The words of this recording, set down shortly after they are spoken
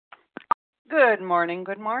good morning,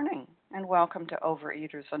 and welcome to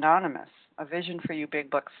Overeaters Anonymous, a Vision for You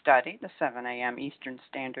Big Book study, the 7 a.m. Eastern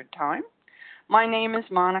Standard Time. My name is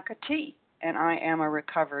Monica T., and I am a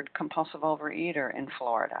recovered compulsive overeater in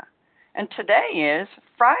Florida. And today is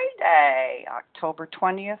Friday, October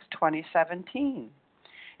 20th, 2017.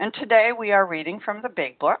 And today we are reading from the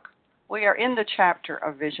Big Book. We are in the chapter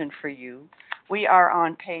of Vision for You. We are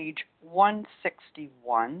on page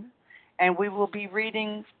 161, and we will be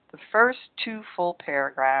reading the first two full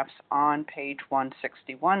paragraphs on page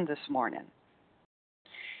 161 this morning.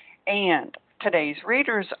 And today's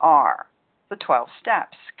readers are the 12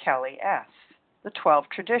 Steps, Kelly S., the 12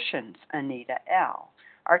 Traditions, Anita L.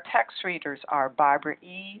 Our text readers are Barbara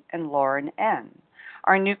E. and Lauren N.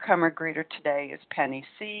 Our newcomer greeter today is Penny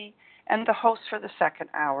C., and the host for the second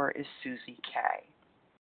hour is Susie K.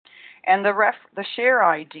 And the share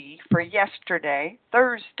ID for yesterday,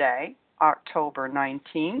 Thursday, October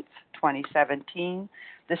 19th, 2017,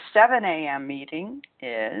 the 7 a.m. meeting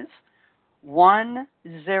is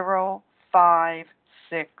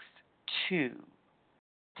 10562,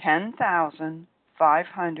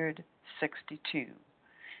 10,562.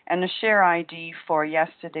 And the share ID for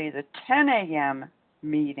yesterday, the 10 a.m.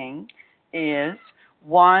 meeting, is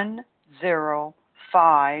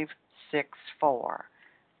 10564,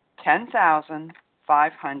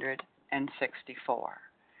 10,564.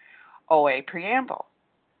 OA Preamble.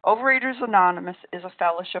 Overeaters Anonymous is a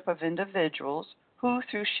fellowship of individuals who,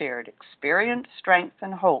 through shared experience, strength,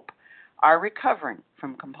 and hope, are recovering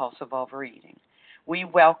from compulsive overeating. We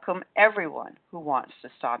welcome everyone who wants to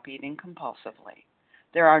stop eating compulsively.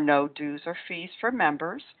 There are no dues or fees for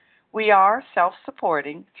members. We are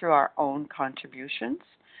self-supporting through our own contributions,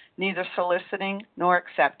 neither soliciting nor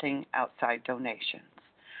accepting outside donations.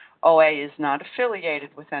 OA is not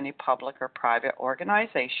affiliated with any public or private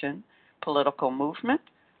organization, political movement,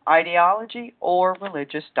 ideology, or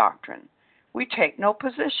religious doctrine. We take no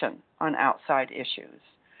position on outside issues.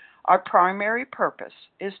 Our primary purpose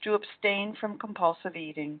is to abstain from compulsive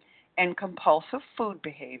eating and compulsive food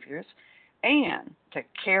behaviors and to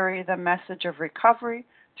carry the message of recovery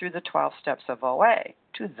through the 12 steps of OA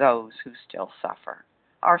to those who still suffer.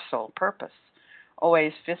 Our sole purpose.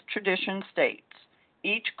 OA's fifth tradition states,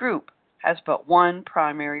 each group has but one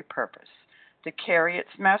primary purpose, to carry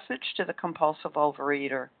its message to the compulsive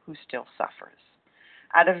overeater who still suffers.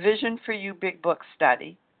 At a Vision for You Big Book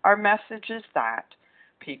study, our message is that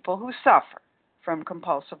people who suffer from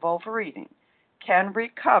compulsive overeating can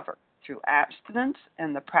recover through abstinence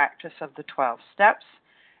and the practice of the 12 steps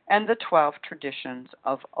and the 12 traditions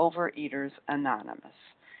of Overeaters Anonymous.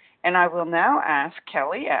 And I will now ask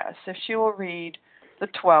Kelly S. if she will read the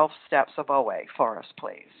 12 steps of OA for us,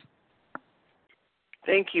 please.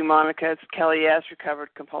 Thank you, Monica. It's Kelly S.,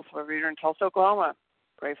 recovered compulsive overeater in Tulsa, Oklahoma.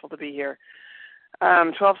 Grateful to be here.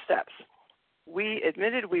 12 steps. We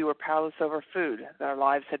admitted we were powerless over food, that our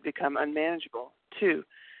lives had become unmanageable. 2,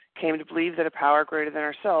 came to believe that a power greater than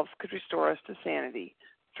ourselves could restore us to sanity.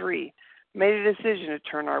 3, made a decision to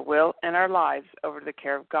turn our will and our lives over to the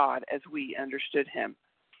care of God as we understood Him.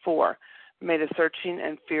 4, made a searching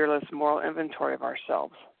and fearless moral inventory of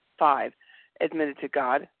ourselves. 5, admitted to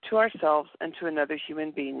God, to ourselves, and to another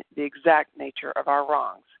human being the exact nature of our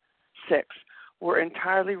wrongs. 6, were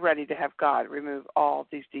entirely ready to have God remove all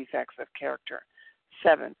these defects of character.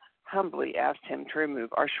 7, humbly asked Him to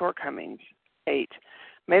remove our shortcomings. 8,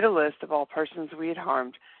 made a list of all persons we had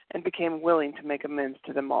harmed and became willing to make amends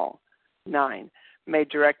to them all. 9, made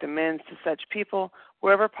direct amends to such people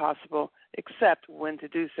wherever possible, except when to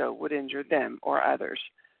do so would injure them or others.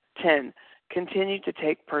 10, continued to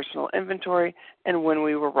take personal inventory, and when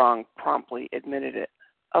we were wrong, promptly admitted it.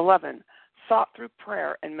 11, sought through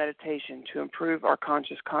prayer and meditation to improve our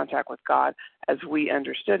conscious contact with God as we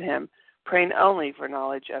understood Him, praying only for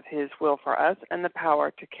knowledge of His will for us and the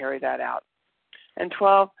power to carry that out. And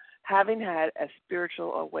 12, having had a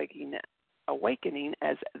spiritual awakening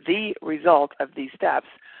as the result of these steps,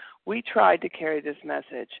 we tried to carry this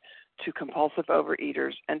message to compulsive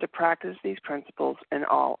overeaters and to practice these principles in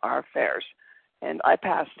all our affairs. And I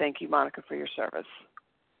pass. Thank you, Monica, for your service.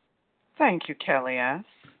 Thank you, Kelly S.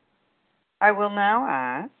 I will now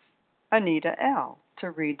ask Anita L. to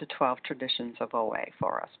read the 12 traditions of OA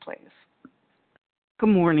for us, please. Good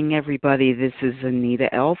morning, everybody. This is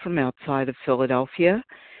Anita L. from outside of Philadelphia.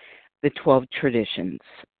 The 12 traditions.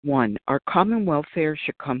 1, our common welfare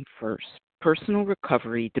should come first. Personal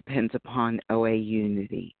recovery depends upon OA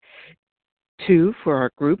unity. 2, for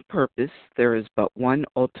our group purpose, there is but one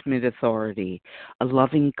ultimate authority, a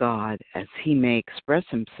loving God, as he may express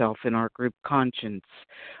himself in our group conscience.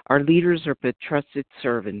 Our leaders are but trusted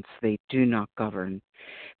servants, they do not govern.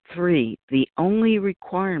 3, the only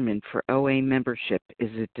requirement for OA membership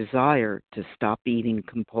is a desire to stop eating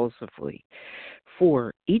compulsively.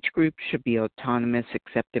 4, each group should be autonomous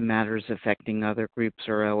except in matters affecting other groups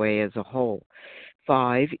or OA as a whole.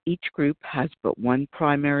 5, each group has but one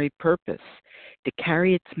primary purpose, to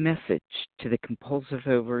carry its message to the compulsive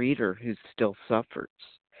overeater who still suffers.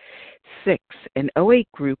 6, an OA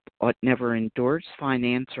group ought never endorse,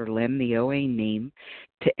 finance, or lend the OA name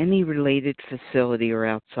to any related facility or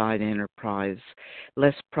outside enterprise,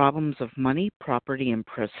 lest problems of money, property, and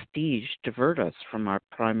prestige divert us from our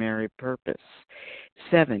primary purpose.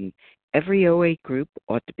 7, every OA group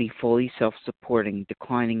ought to be fully self-supporting,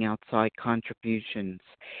 declining outside contributions.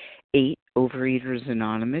 8, Overeaters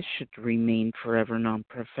Anonymous should remain forever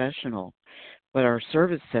non-professional, but our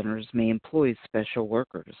service centers may employ special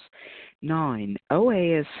workers. 9,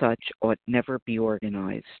 OA as such ought never be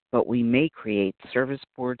organized, but we may create service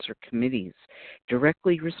boards or committees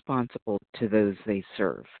directly responsible to those they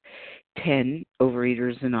serve. 10,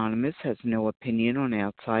 Overeaters Anonymous has no opinion on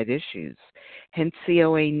outside issues. Hence, the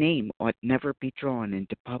OA name ought never be drawn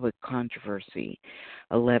into public controversy.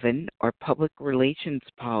 11, our public relations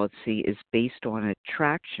policy is based on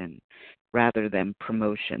attraction rather than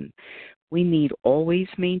promotion. We need always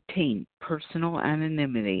maintain personal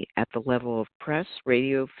anonymity at the level of press,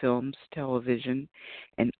 radio, films, television,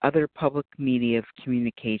 and other public media of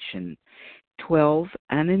communication. 12,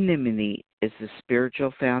 anonymity is the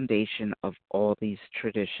spiritual foundation of all these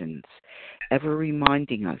traditions, ever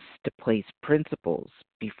reminding us to place principles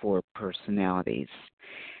before personalities.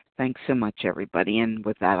 Thanks so much, everybody, and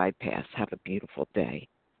with that I pass. Have a beautiful day.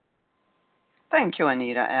 Thank you,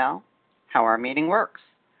 Anita L. How our meeting works.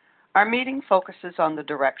 Our meeting focuses on the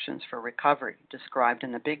directions for recovery described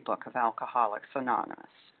in the Big Book of Alcoholics Anonymous.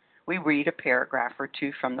 We read a paragraph or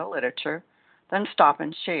two from the literature, then stop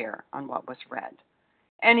and share on what was read.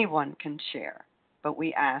 Anyone can share, but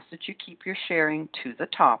we ask that you keep your sharing to the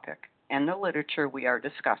topic and the literature we are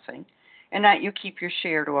discussing, and that you keep your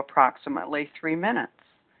share to approximately 3 minutes.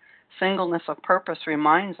 Singleness of purpose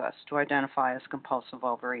reminds us to identify as compulsive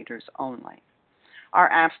overeaters only. Our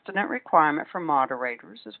abstinent requirement for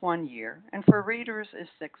moderators is 1 year, and for readers is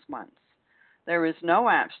 6 months. There is no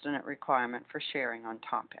abstinent requirement for sharing on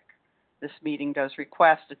topic. This meeting does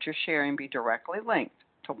request that your sharing be directly linked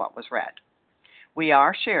to what was read. We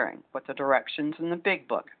are sharing what the directions in the Big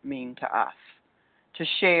Book mean to us. To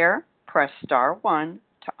share, press star 1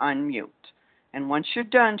 to unmute. And once you're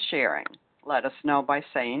done sharing, let us know by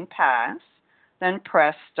saying pass, then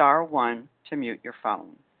press star 1 to mute your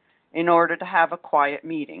phone. In order to have a quiet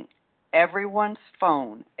meeting, everyone's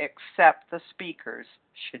phone except the speaker's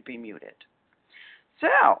should be muted.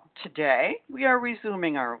 So, today we are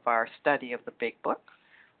resuming our study of the Big Book.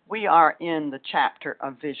 We are in the chapter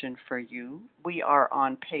of Vision for You. We are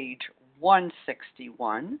on page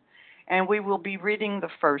 161, and we will be reading the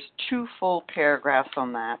first 2 full paragraphs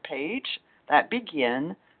on that page that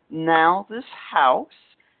begin, "Now this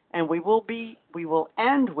house," and we will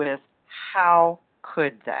end with, "How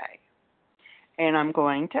could they?" And I'm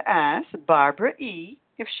going to ask Barbara E.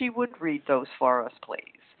 if she would read those for us, please.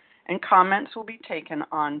 And comments will be taken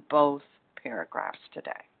on both paragraphs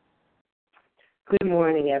today. Good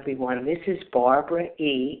morning, everyone. This is Barbara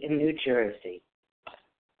E. in New Jersey.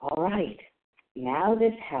 All right. Now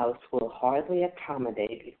this house will hardly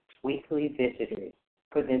accommodate its weekly visitors,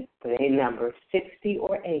 for they number 60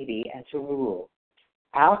 or 80 as a rule.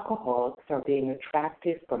 Alcoholics are being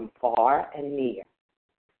attracted from far and near.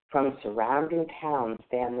 From surrounding towns,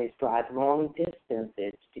 families drive long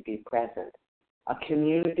distances to be present. A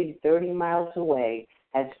community 30 miles away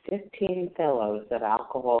has 15 fellows of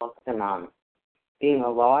Alcoholics Anonymous. Being a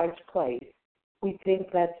large place, we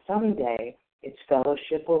think that someday its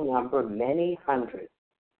fellowship will number many hundreds.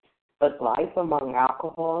 But life among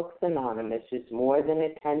Alcoholics Anonymous is more than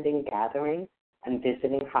attending gatherings and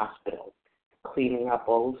visiting hospitals, cleaning up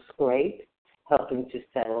old scrapes, helping to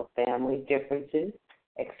settle family differences,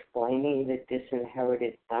 explaining the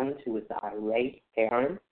disinherited son to his irate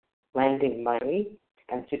parents, lending money,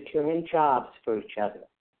 and securing jobs for each other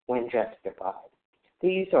when justified.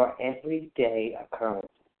 These are everyday occurrences.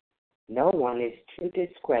 No one is too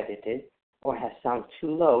discredited or has sunk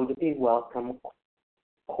too low to be welcomed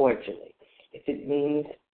cordially. If it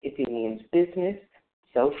means business,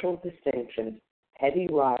 social distinctions, petty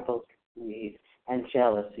rivalries, and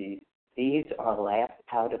jealousies, these are laughed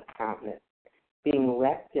out of countenance. Being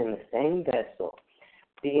wrecked in the same vessel,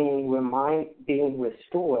 being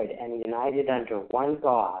restored and united under one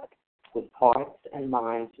God, with hearts and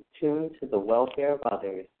minds attuned to the welfare of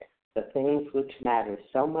others, the things which matter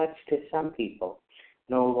so much to some people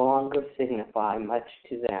no longer signify much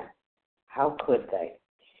to them. How could they?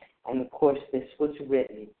 And of course, this was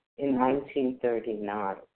written in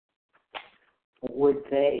 1939. Would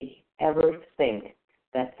they ever think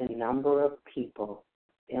that the number of people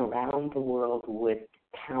around the world would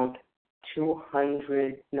count 2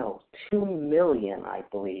 million, I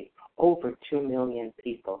believe, over 2 million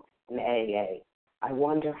people in AA. I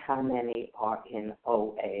wonder how many are in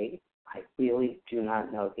OA. I really do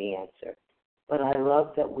not know the answer. But I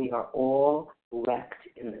love that we are all wrecked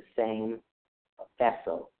in the same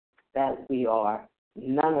vessel, that we are,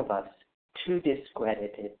 none of us, too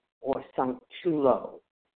discredited or sunk too low.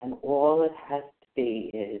 And all it has to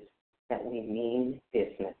be is that we mean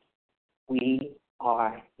business. We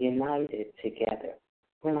are united together.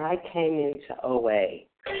 When I came into OA,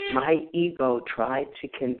 my ego tried to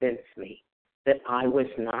convince me that I was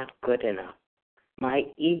not good enough. My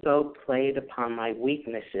ego played upon my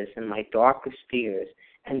weaknesses and my darkest fears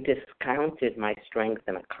and discounted my strength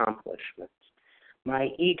and accomplishments. My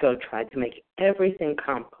ego tried to make everything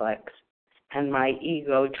complex, and my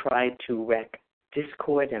ego tried to wreak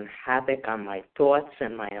discord and havoc on my thoughts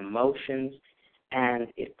and my emotions, and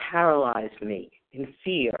it paralyzed me in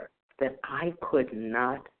fear that I could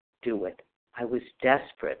not do it. I was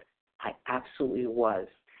desperate. I absolutely was.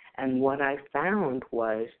 And what I found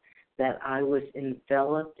was that I was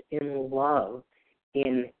enveloped in love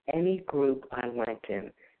in any group I went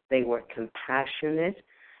in. They were compassionate.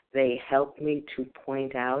 They helped me to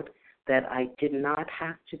point out that I did not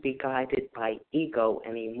have to be guided by ego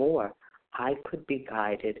anymore. I could be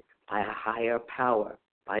guided by a higher power,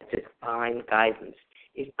 by divine guidance.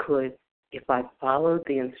 It could, if I followed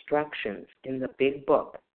the instructions in the big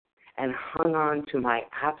book and hung on to my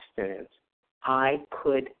abstinence, I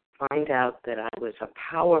could find out that I was a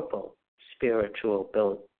powerful spiritual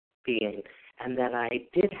being and that I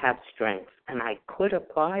did have strengths and I could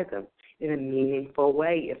apply them in a meaningful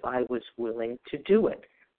way if I was willing to do it.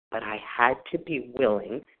 But I had to be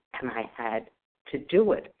willing and I had to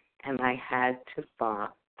do it. And I had to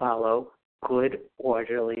follow good,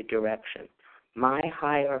 orderly direction. My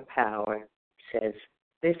higher power says,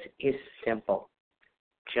 this is simple.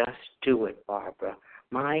 Just do it, Barbara.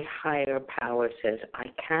 My higher power says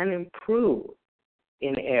I can improve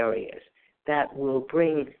in areas that will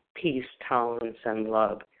bring peace, tolerance, and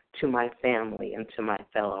love to my family and to my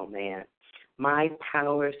fellow man. My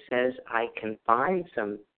power says I can find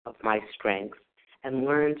some of my strengths and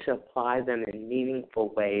learn to apply them in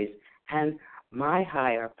meaningful ways. And my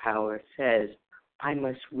higher power says I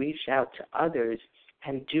must reach out to others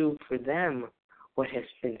and do for them what has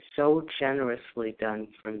been so generously done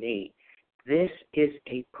for me. This is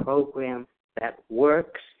a program that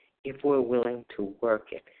works if we're willing to work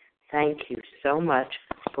it. Thank you so much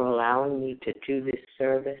for allowing me to do this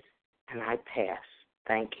service, and I pass.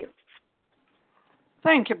 Thank you.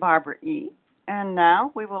 Thank you, Barbara E. And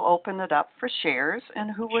now we will open it up for shares.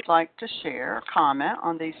 And who would like to share or comment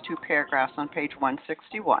on these two paragraphs on page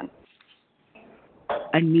 161?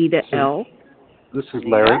 Anita L. This is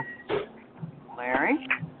Larry. Larry.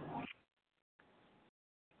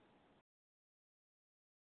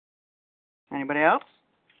 Anybody else?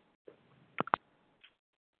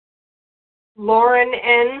 Lauren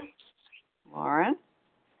N. Lauren.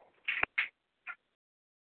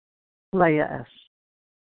 Leah S.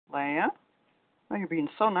 Leah. Oh, you're being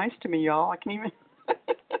so nice to me, y'all. I can even...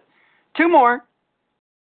 Two more.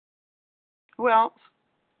 Who else?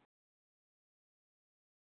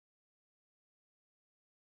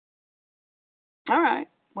 All right.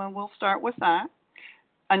 Well, we'll start with that.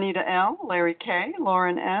 Anita L., Larry K.,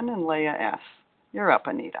 Lauren N., and Leah S. You're up,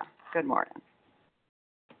 Anita. Good morning.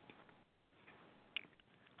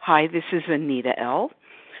 Hi, this is Anita L.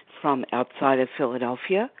 from outside of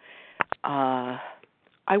Philadelphia. I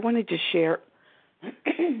wanted to share,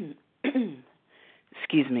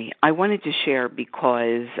 excuse me, I wanted to share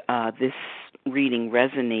because this reading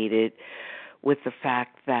resonated with the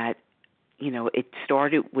fact that, you know, it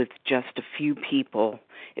started with just a few people.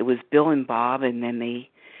 It was Bill and Bob, and then they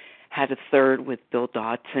had a third with Bill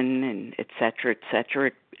Dotson, and et cetera, et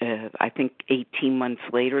cetera. I think 18 months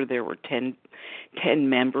later, there were 10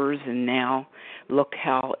 members, and now look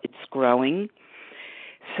how it's growing.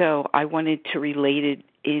 So I wanted to relate it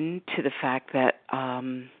into the fact that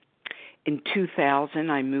in 2000,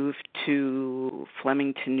 I moved to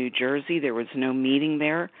Flemington, New Jersey. There was no meeting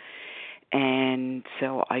there, and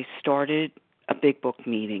so I started a big book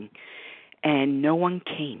meeting, and no one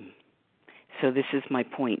came. So this is my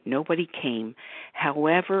point. Nobody came.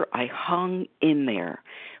 However, I hung in there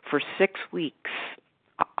for 6 weeks.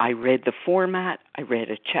 I read the format. I read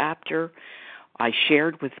a chapter. I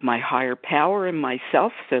shared with my higher power and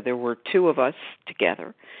myself, so there were 2 of us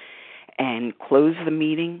together, and closed the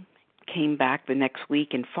meeting, came back the next week,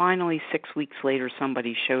 and finally 6 weeks later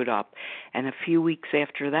somebody showed up. And a few weeks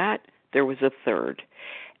after that, there was a 3rd.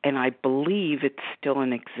 And I believe it's still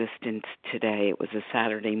in existence today. It was a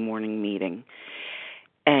Saturday morning meeting.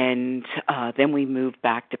 And then we moved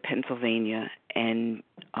back to Pennsylvania. And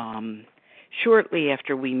shortly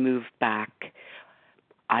after we moved back,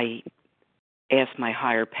 I asked my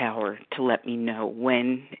higher power to let me know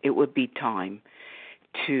when it would be time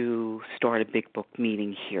to start a big book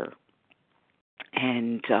meeting here.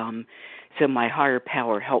 And so my higher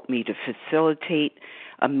power helped me to facilitate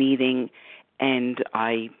a meeting, and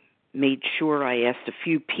I made sure I asked a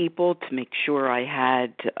few people to make sure I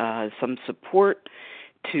had some support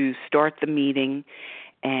to start the meeting,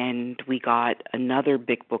 and we got another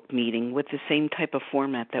big book meeting with the same type of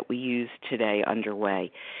format that we use today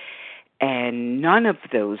underway. And none of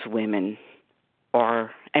those women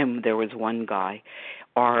are, and there was one guy,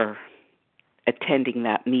 are attending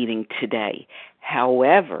that meeting today.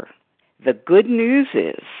 However, the good news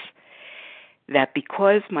is that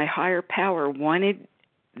because my higher power wanted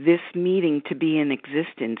this meeting to be in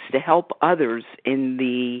existence to help others in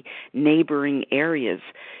the neighboring areas,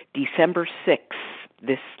 December 6th,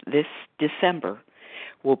 this December,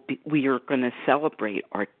 we are going to celebrate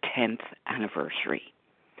our 10th anniversary.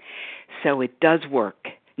 So it does work.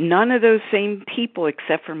 None of those same people,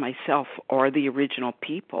 except for myself, are the original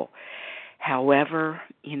people. However,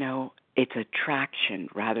 it's attraction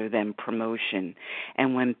rather than promotion.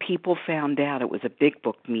 And when people found out it was a big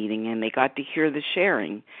book meeting and they got to hear the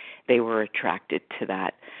sharing, they were attracted to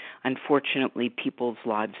that. Unfortunately, people's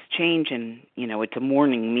lives change, and, it's a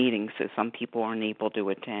morning meeting, so some people aren't able to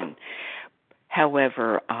attend.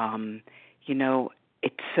 However,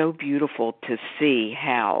 it's so beautiful to see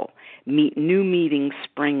how new meetings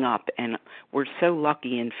spring up, and we're so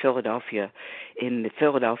lucky in Philadelphia, in the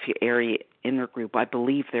Philadelphia area intergroup. I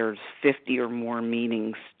believe there's 50 or more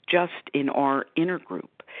meetings just in our intergroup,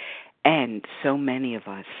 and so many of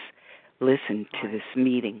us listen to this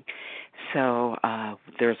meeting. So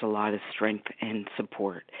there's a lot of strength and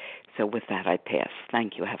support. So with that, I pass.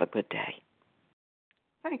 Thank you. Have a good day.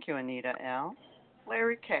 Thank you, Anita L.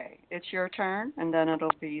 Larry K., it's your turn, and then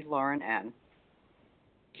it'll be Lauren N.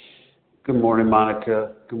 Good morning,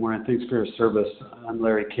 Monica. Good morning. Thanks for your service. I'm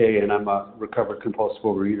Larry K., and I'm a recovered compulsive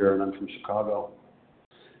overeater, and I'm from Chicago.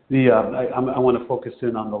 I want to focus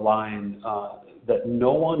in on the line that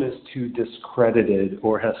no one is too discredited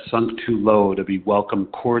or has sunk too low to be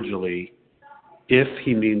welcomed cordially if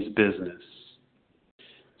he means business.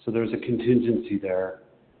 So there's a contingency there.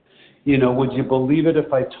 Would you believe it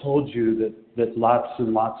if I told you that lots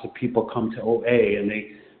and lots of people come to OA and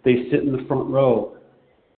they sit in the front row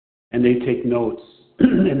and they take notes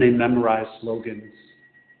and they memorize slogans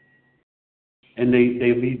and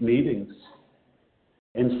they lead meetings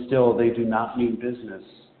and still they do not mean business.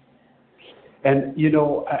 And,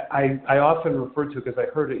 I often refer to, because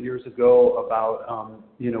I heard it years ago about,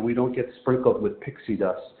 we don't get sprinkled with pixie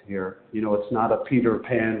dust here. It's not a Peter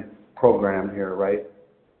Pan program here, right?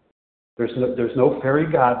 There's no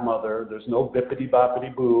fairy godmother. There's no bippity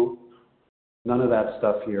boppity boo. None of that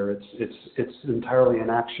stuff here. It's entirely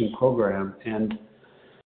an action program. And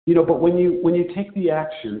but when you take the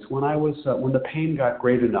actions, when the pain got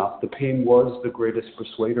great enough, the pain was the greatest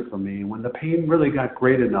persuader for me. When the pain really got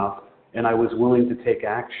great enough, and I was willing to take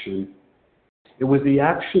action, it was the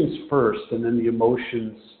actions first, and then the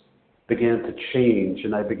emotions began to change,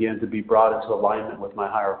 and I began to be brought into alignment with my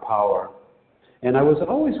higher power. And I was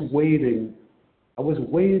always waiting. I was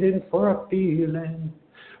waiting for a feeling,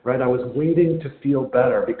 right? I was waiting to feel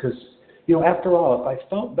better because, after all, if I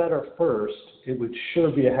felt better first, it would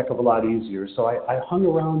sure be a heck of a lot easier. So I hung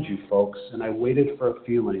around you folks, and I waited for a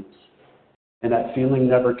feeling, and that feeling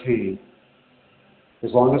never came.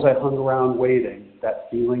 As long as I hung around waiting, that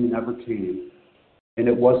feeling never came. And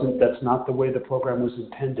that's not the way the program was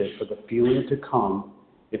intended, for the feeling to come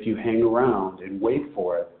if you hang around and wait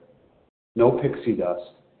for it. No pixie dust.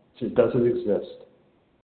 It doesn't exist.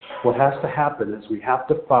 What has to happen is we have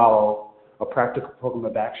to follow a practical program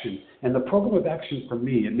of action. And the program of action for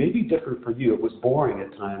me, it may be different for you. It was boring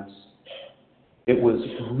at times. It was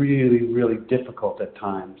really, really difficult at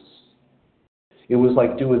times. It was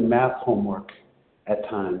like doing math homework at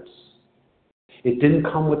times. It didn't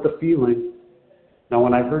come with the feeling. Now,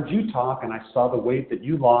 when I heard you talk and I saw the weight that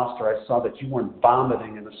you lost, or I saw that you weren't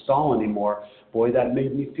vomiting in the stall anymore, boy, that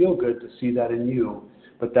made me feel good to see that in you.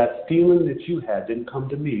 But that feeling that you had didn't come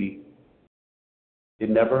to me. It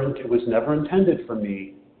was never intended for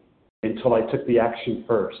me until I took the action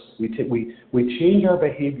first. We change our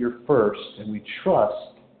behavior first, and we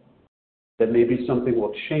trust that maybe something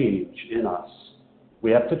will change in us.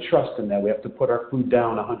 We have to trust in that. We have to put our food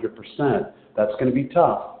down 100%. That's going to be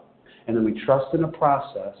tough. And then we trust in a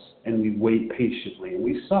process, and we wait patiently. And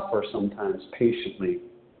we suffer sometimes patiently.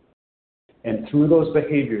 And through those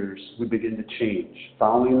behaviors, we begin to change.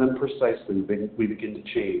 Following them precisely, we begin to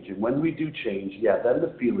change. And when we do change, then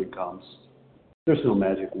the feeling comes. There's no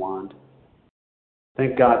magic wand.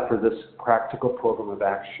 Thank God for this practical program of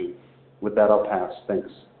action. With that, I'll pass. Thanks.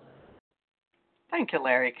 Thank you,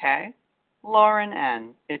 Larry K. Lauren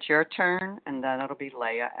N., it's your turn, and then it'll be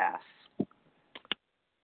Leah S.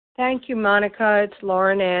 Thank you, Monica. It's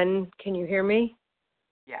Lauren N. Can you hear me?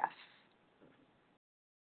 Yes.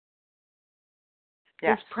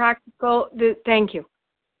 Thank you.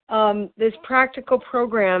 This practical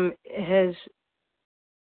program has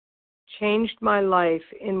changed my life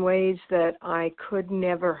in ways that I could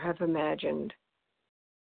never have imagined.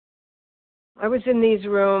 I was in these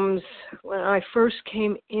rooms when I first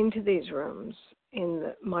came into these rooms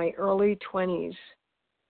in my early 20s.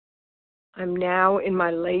 I'm now in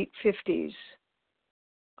my late 50s.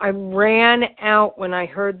 I ran out when I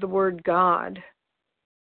heard the word God.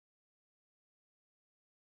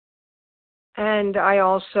 And I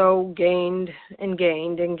also gained and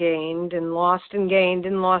gained and gained and lost and gained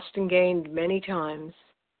and lost and gained many times.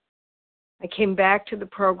 I came back to the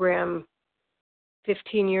program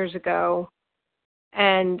 15 years ago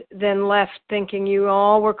and then left thinking you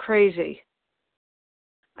all were crazy.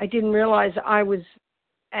 I didn't realize I was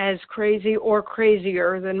as crazy or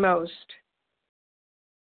crazier than most.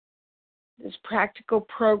 This practical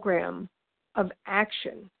program of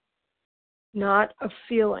action, not of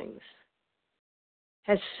feelings,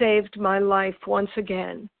 has saved my life once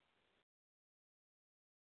again.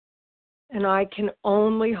 And I can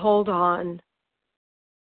only hold on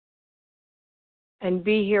and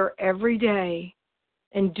be here every day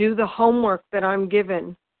and do the homework that I'm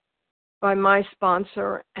given by my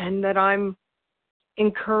sponsor and that I'm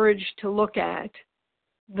encouraged to look at,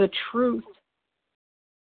 the truth,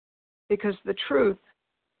 because the truth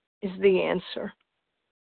is the answer.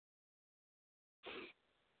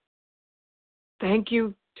 Thank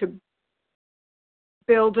you to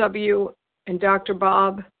Bill W. and Dr.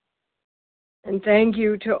 Bob, and thank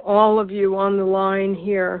you to all of you on the line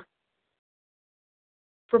here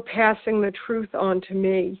for passing the truth on to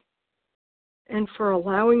me and for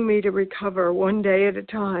allowing me to recover one day at a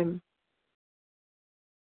time.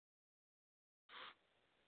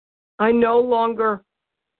 I no longer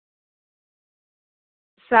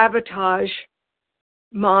sabotage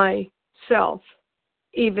myself,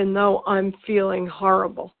 even though I'm feeling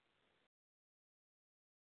horrible.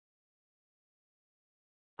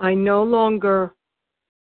 I no longer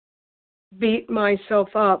beat myself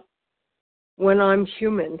up when I'm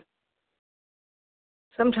human.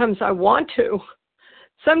 Sometimes I want to.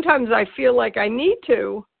 Sometimes I feel like I need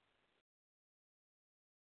to.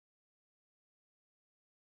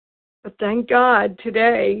 But thank God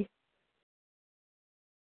today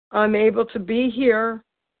I'm able to be here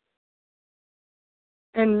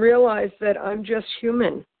and realize that I'm just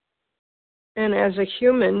human. And as a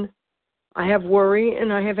human, I have worry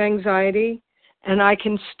and I have anxiety, and I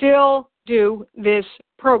can still do this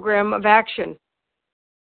program of action.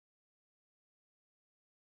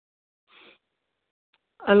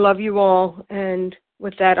 I love you all, and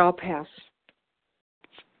with that, I'll pass.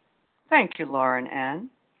 Thank you, Lauren N.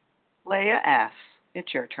 Leah S.,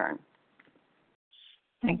 it's your turn.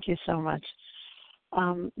 Thank you so much.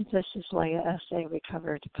 This is Leah S., a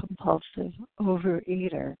recovered compulsive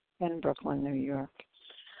overeater in Brooklyn, New York.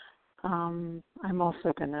 I'm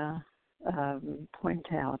also going to point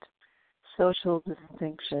out social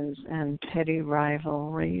distinctions and petty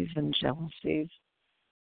rivalries and jealousies.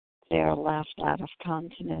 They are laughed out of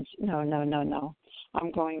countenance. No.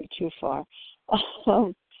 I'm going too far.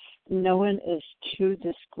 No one is too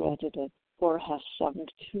discredited or has sunk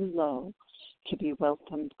too low to be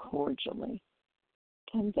welcomed cordially.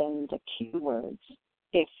 And then the key words,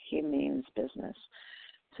 if he means business.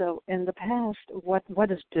 So in the past, what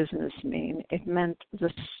does business mean? It meant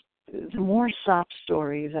the more sob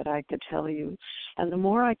stories that I could tell you, and the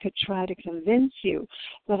more I could try to convince you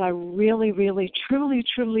that I really, really, truly,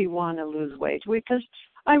 truly want to lose weight, because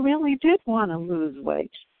I really did want to lose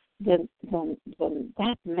weight, then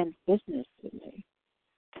that meant business to me.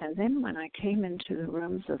 And then when I came into the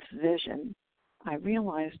rooms of vision, I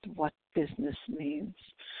realized what business means.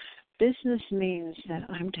 Business means that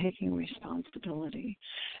I'm taking responsibility.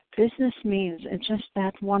 Business means, in just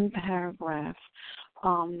that one paragraph,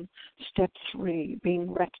 step 3,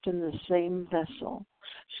 being wrecked in the same vessel.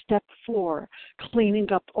 Step 4,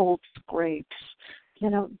 cleaning up old scrapes.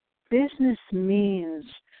 Business means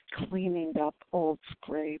cleaning up old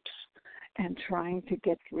scrapes and trying to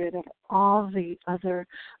get rid of all the other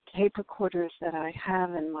tape recorders that I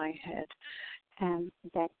have in my head, and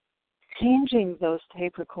that changing those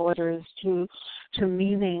tape recorders to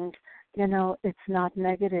meaning, it's not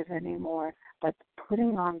negative anymore, but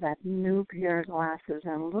putting on that new pair of glasses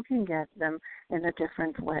and looking at them in a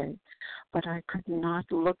different way. But I could not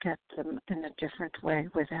look at them in a different way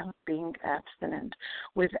without being abstinent,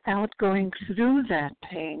 without going through that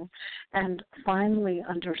pain and finally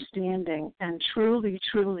understanding and truly,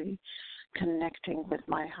 truly connecting with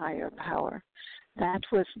my higher power. That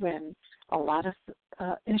was when a lot of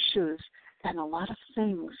issues and a lot of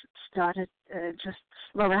things started just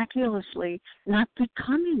miraculously not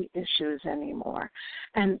becoming issues anymore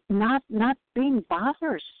and not being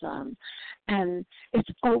bothersome. And it's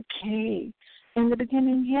okay. In the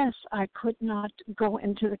beginning, yes, I could not go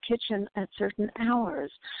into the kitchen at certain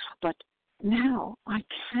hours, but now I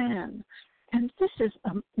can. And this is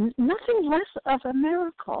nothing less of a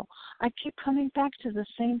miracle. I keep coming back to the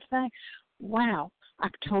same fact. Wow,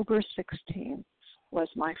 October 16th was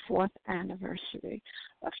my 4th anniversary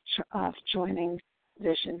of joining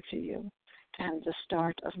Vision for You and the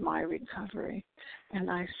start of my recovery. And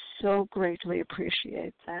I so greatly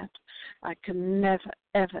appreciate that. I can never,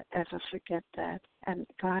 ever, ever forget that. And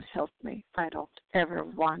God help me, I don't ever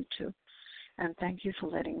want to. And thank you for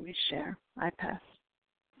letting me share. I pass.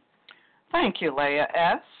 Thank you, Leah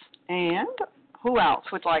S. And who else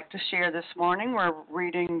would like to share this morning? We're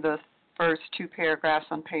reading the first 2 paragraphs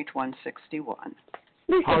on page 161.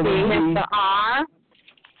 Lisa B, Nessa R.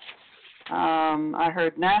 I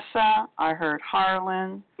heard Nessa. I heard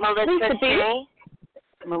Harlan. Melissa B.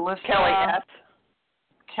 Melissa. Kelly S.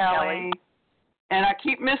 Kelly. And I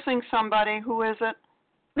keep missing somebody. Who is it?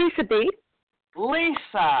 Lisa B.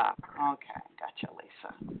 Lisa. Okay, gotcha,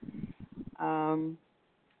 Lisa.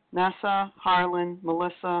 Nessa, Harlan,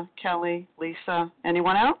 Melissa, Kelly, Lisa.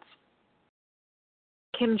 Anyone else?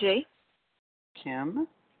 Kim G. Kim.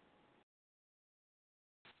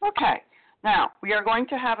 Okay. Now, we are going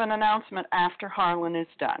to have an announcement after Harlan is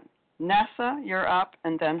done. Nessa, you're up,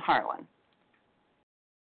 and then Harlan.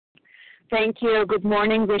 Thank you. Good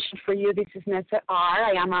morning. Vision for You. This is Nessa R.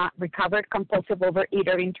 I am a recovered compulsive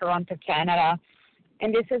overeater in Toronto, Canada.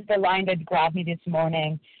 And this is the line that grabbed me this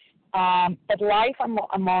morning. But life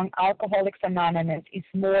among Alcoholics Anonymous is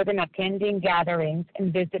more than attending gatherings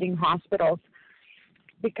and visiting hospitals.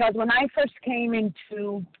 Because when I first came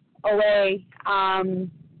into OA,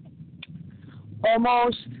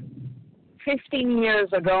 almost 15 years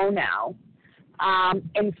ago now,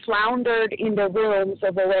 and floundered in the rooms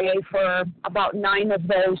of OA for about 9 of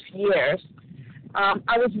those years,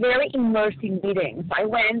 I was very immersed in meetings. I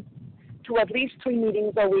went to at least 3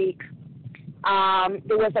 meetings a week.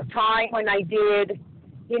 There was a time when I did,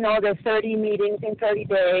 the 30 meetings in 30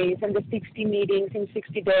 days and the 60 meetings in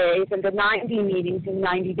 60 days and the 90 meetings in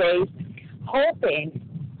 90 days, hoping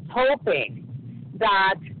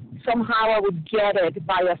that somehow I would get it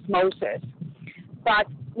by osmosis. But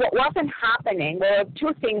what wasn't happening, well,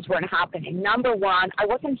 2 things weren't happening. Number one, I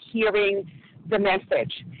wasn't hearing the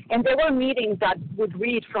message. And there were meetings that would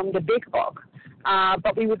read from the big book.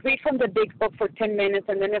 But we would read from the big book for 10 minutes,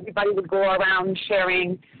 and then everybody would go around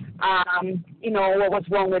sharing, what was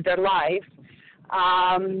wrong with their life.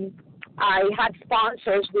 I had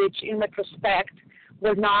sponsors which, in retrospect,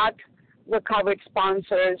 were not recovered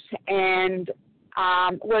sponsors and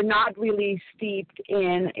were not really steeped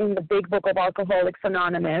in the big book of Alcoholics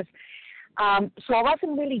Anonymous. So I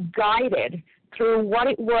wasn't really guided through what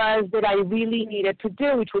it was that I really needed to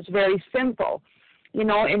do, which was very simple.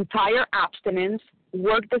 Entire abstinence,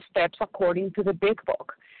 work the steps according to the big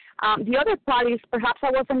book. The other part is perhaps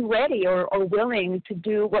I wasn't ready or willing to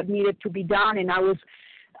do what needed to be done, and I was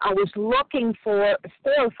looking for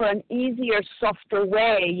an easier, softer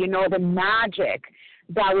way, the magic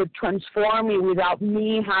that would transform me without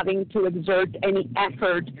me having to exert any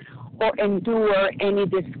effort or endure any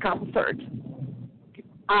discomfort.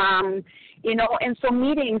 And so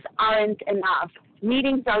meetings aren't enough.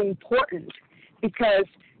 Meetings are important because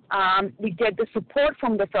we get the support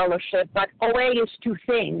from the fellowship, but OA is 2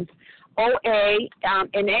 things. OA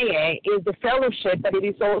and AA is the fellowship, but it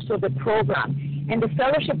is also the program. And the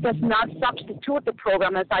fellowship does not substitute the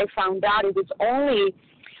program, as I found out. It was only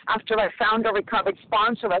after I found a recovered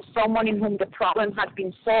sponsor as someone in whom the problem had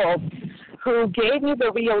been solved, who gave me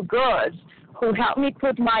the real goods, who helped me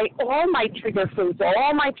put all my trigger foods,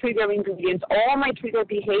 all my trigger ingredients, all my trigger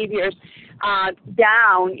behaviors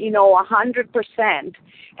down, 100%,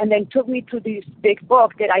 and then took me to this big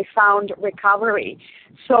book that I found, Recovery.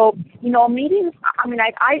 So, meetings,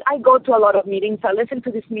 I go to a lot of meetings. I listen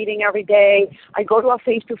to this meeting every day. I go to a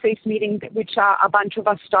face-to-face meeting, which a bunch of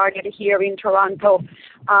us started here in Toronto.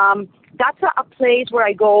 That's a place where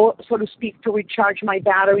I go, so to speak, to recharge my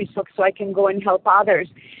batteries so I can go and help others.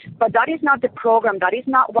 But that is not the program. That is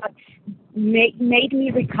not what made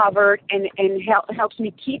me recovered and helps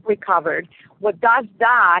me keep recovered. What does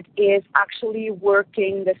that is actually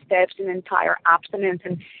working the steps in entire abstinence,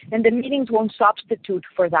 and the meetings won't substitute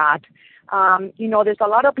for that. There's a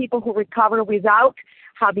lot of people who recover without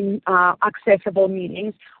having accessible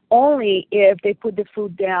meetings, only if they put the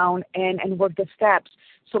food down and work the steps.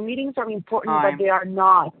 So meetings are important, but they are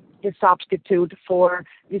not the substitute for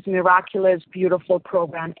this miraculous, beautiful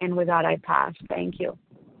program. And with that, I pass. Thank you.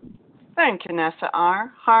 Thank you, Nessa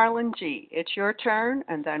R. Harlan G., it's your turn,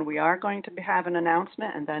 and then we are going to have an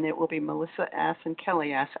announcement, and then it will be Melissa S. and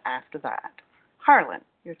Kelly S. after that. Harlan,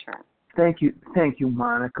 your turn. Thank you,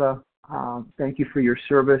 Monica. Thank you for your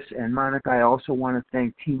service. And Monica, I also want to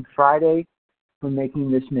thank Team Friday for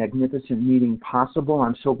making this magnificent meeting possible.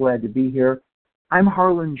 I'm so glad to be here. I'm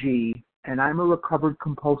Harlan G., and I'm a recovered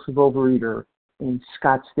compulsive overeater in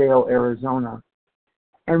Scottsdale, Arizona.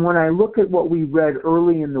 And when I look at what we read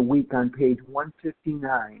early in the week on page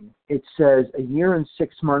 159, it says a year and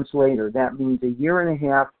 6 months later. That means a year and a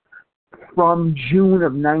half from June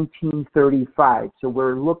of 1935. So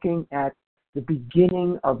we're looking at the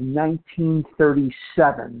beginning of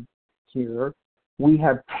 1937 here. We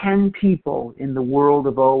have 10 people in the world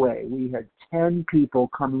of OA. We had 10 people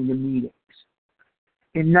coming to meetings.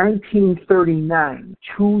 In 1939,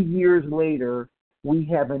 2 years later, we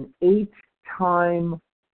have an 8-time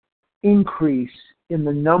increase in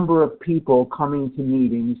the number of people coming to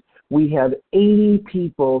meetings. We have 80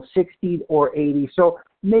 people, 60 or 80, so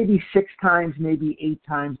maybe 6 times, maybe 8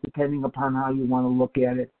 times, depending upon how you want to look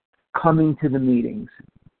at it, coming to the meetings.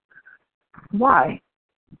 Why?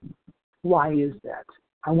 Why is that?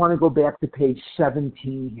 I want to go back to page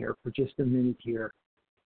 17 here for just a minute here.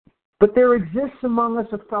 But there exists among us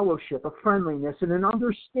a fellowship, a friendliness, and an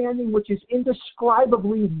understanding which is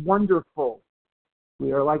indescribably wonderful.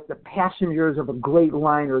 We are like the passengers of a great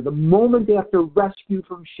liner, the moment after rescue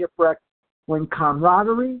from shipwreck, when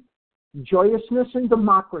camaraderie, joyousness, and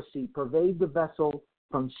democracy pervade the vessel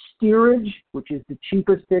from steerage, which is the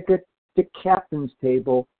cheapest ticket, to captain's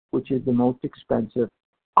table, which is the most expensive.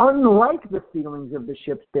 Unlike the feelings of the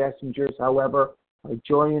ship's passengers, however, our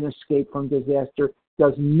joy and escape from disaster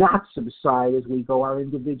does not subside as we go our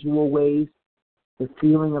individual ways. The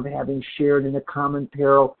feeling of having shared in a common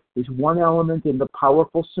peril is one element in the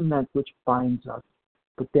powerful cement which binds us,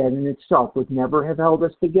 but that in itself would never have held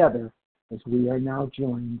us together as we are now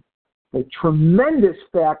joined. The tremendous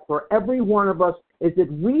fact for every one of us is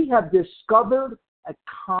that we have discovered a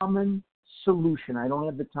common solution. I don't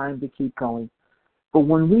have the time to keep going. But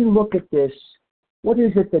when we look at this, what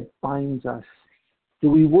is it that binds us? Do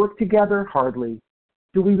we work together? Hardly.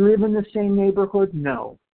 Do we live in the same neighborhood?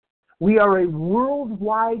 No. We are a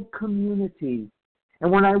worldwide community.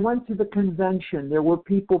 And when I went to the convention, there were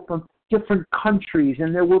people from different countries,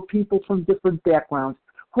 and there were people from different backgrounds.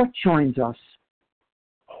 What joins us?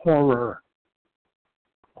 Horror.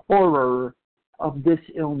 Horror of this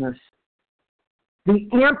illness. The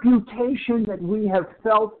amputation that we have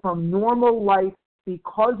felt from normal life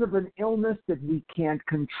because of an illness that we can't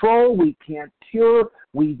control, we can't cure,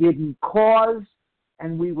 we didn't cause,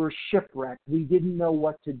 and we were shipwrecked. We didn't know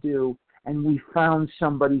what to do, and we found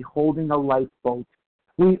somebody holding a lifeboat,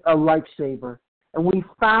 a lifesaver, and we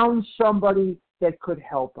found somebody that could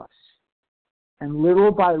help us. And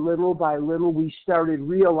little by little by little, we started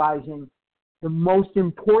realizing the most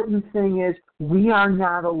important thing is we are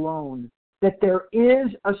not alone, that there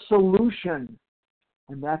is a solution.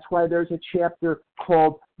 And that's why there's a chapter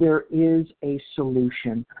called There Is a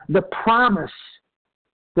Solution. The promise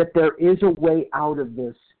that there is a way out of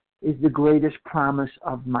this is the greatest promise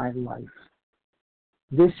of my life.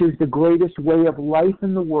 This is the greatest way of life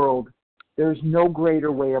in the world. There's no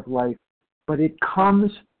greater way of life, but it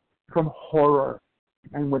comes from horror.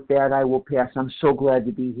 And with that, I will pass. I'm so glad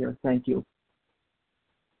to be here. Thank you.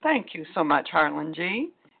 Thank you so much, Harlan G.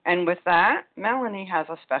 And with that, Melanie has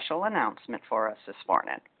a special announcement for us this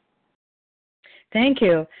morning. Thank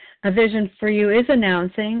you. A Vision for You is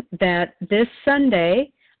announcing that this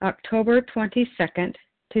Sunday, October 22nd,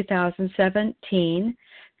 2017,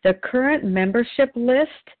 The current membership list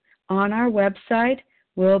on our website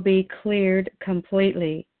will be cleared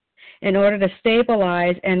completely in order to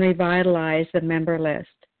stabilize and revitalize the member list.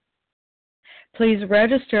 Please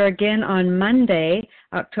register again on Monday,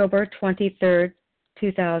 October 23rd,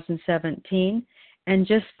 2017, and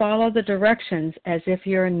just follow the directions as if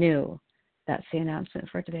you're new. That's the announcement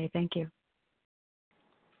for today. Thank you.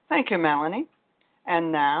 Thank you, Melanie.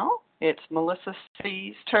 And now it's Melissa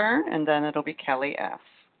C's turn, and then it'll be Kelly F.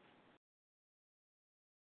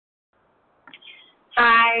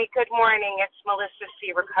 Hi, good morning. It's Melissa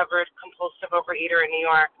C., recovered compulsive overeater in New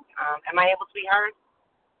York. Am I able to be heard?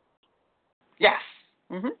 Yes.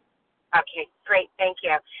 Mm-hmm. Okay, great. Thank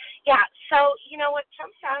you. Yeah, so, what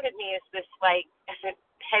jumps out at me is this,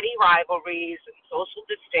 petty rivalries and social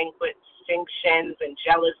distinctions and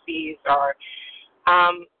jealousies are,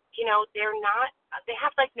 they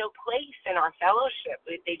have, no place in our fellowship.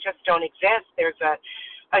 They just don't exist. There's a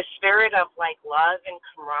spirit of, love and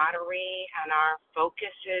camaraderie, and our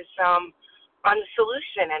focus is on the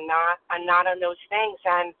solution and not on those things.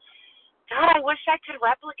 And God, I wish I could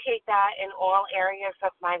replicate that in all areas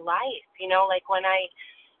of my life. When I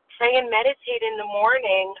pray and meditate in the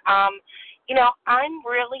morning, I'm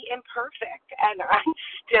really imperfect, and I'm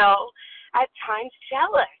still at times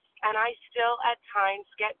jealous, and I still at times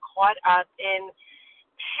get caught up in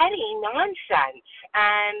petty nonsense,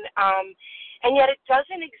 and yet it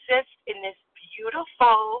doesn't exist in this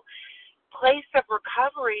beautiful place of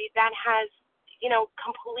recovery that has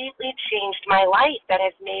completely changed my life, that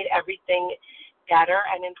has made everything better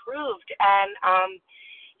and improved. And,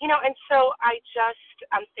 and so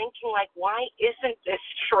I'm thinking, why isn't this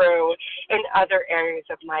true in other areas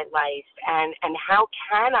of my life? And how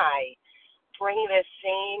can I bring this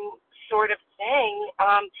same sort of thing,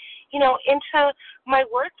 into my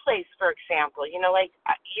workplace, for example?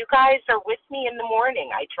 You guys are with me in the morning.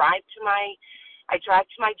 I drive to my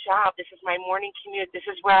job. This is my morning commute. This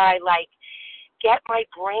is where I, get my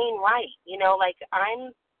brain right.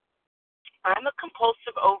 I'm a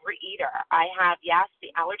compulsive overeater. I have, the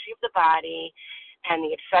allergy of the body and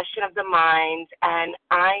the obsession of the mind, and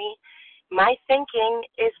my thinking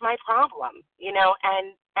is my problem,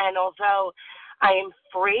 and although I am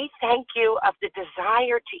free, thank you, of the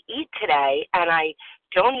desire to eat today, and I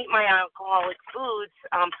don't eat my alcoholic foods,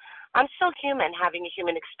 I'm still human, having a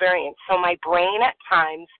human experience. So my brain at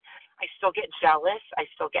times, I still get jealous, I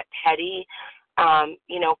still get petty,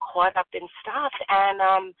 caught up in stuff. And,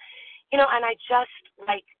 and I just,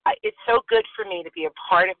 it's so good for me to be a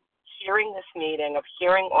part of hearing this meeting, of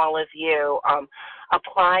hearing all of you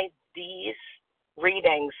apply these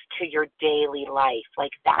readings to your daily life.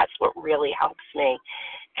 That's what really helps me.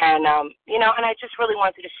 And, and I just really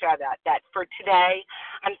wanted to share that for today,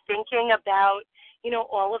 I'm thinking about,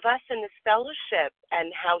 all of us in this fellowship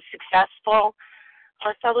and how successful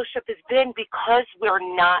our fellowship has been because we're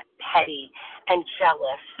not petty and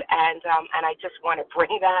jealous. And I just want to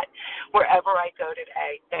bring that wherever I go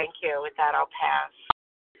today. Thank you. With that, I'll pass.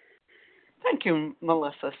 Thank you,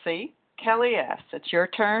 Melissa C. Kelly S., it's your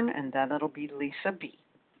turn, and then it'll be Lisa B.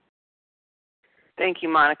 Thank you,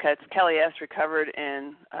 Monica. It's Kelly S., recovered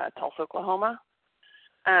in Tulsa, Oklahoma.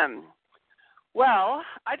 Well,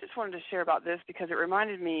 I just wanted to share about this because it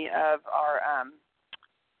reminded me of our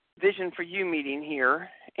Vision for You meeting here,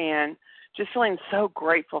 and just feeling so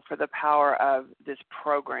grateful for the power of this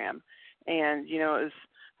program. And,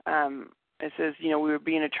 it says, we were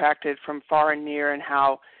being attracted from far and near, and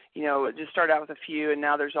how, it just started out with a few, and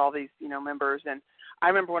now there's all these, members. And I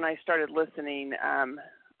remember when I started listening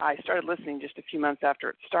just a few months after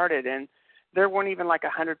it started, and there weren't even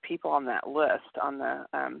 100 people on that list, on the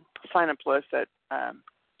sign-up list that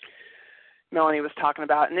Melanie was talking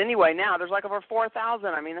about. And anyway, now there's over 4,000.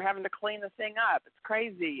 I mean, they're having to clean the thing up. It's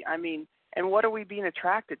crazy. I mean, and what are we being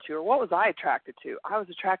attracted to, or what was I attracted to? I was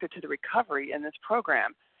attracted to the recovery in this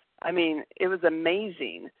program. I mean, it was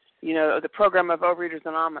amazing. The program of Overeaters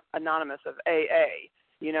Anonymous, of AA.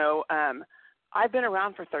 I've been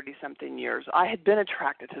around for 30-something years. I had been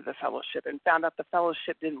attracted to the fellowship and found out the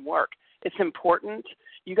fellowship didn't work. It's important.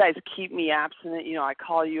 You guys keep me abstinent. I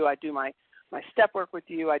call you. I do my step work with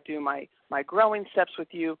you. I do my growing steps with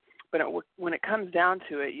you. But when it comes down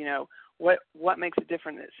to it, what makes it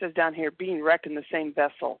different? It says down here, being wrecked in the same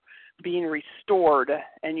vessel, being restored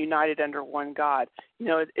and united under one God.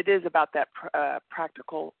 It is about that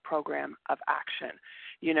practical program of action.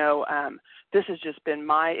 This has just been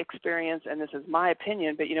my experience, and this is my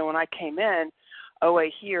opinion. But, when I came in, OA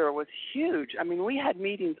here was huge. I mean, we had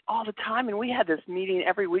meetings all the time, and we had this meeting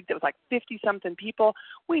every week that was 50-something people.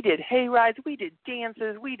 We did hay rides. We did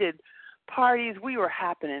dances. We did parties. We were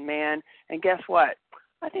happening, man. And guess what?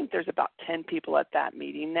 I think there's about 10 people at that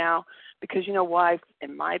meeting now, because you know why?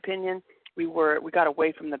 In my opinion, we got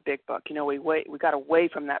away from the big book. You know, we got away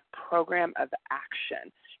from that program of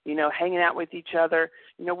action. You know, hanging out with each other.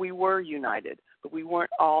 You know, we were united, but we weren't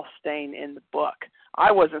all staying in the book.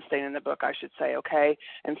 I wasn't staying in the book, I should say, okay?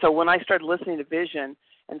 And so when I started listening to Vision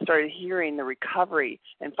and started hearing the recovery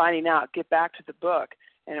and finding out, get back to the book,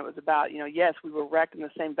 and it was about, you know, yes, we were wrecked in the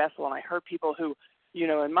same vessel, and I heard people who, you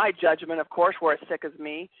know, in my judgment, of course, were as sick as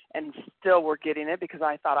me and still were getting it because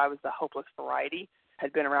I thought I was the hopeless variety,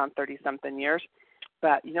 had been around 30-something years.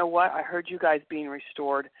 But you know what? I heard you guys being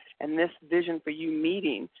restored, and this Vision for You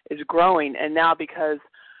meeting is growing. And now because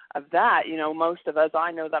of that, you know, most of us,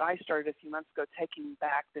 I know that I started a few months ago taking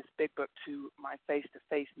back this big book to my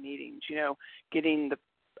face-to-face meetings, you know, getting the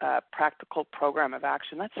practical program of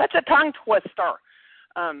action. That's such a tongue twister.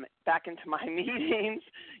 Back into my meetings,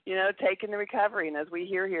 you know, taking the recovery. And as we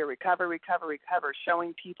hear here, recover, recover, recover,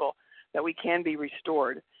 showing people that we can be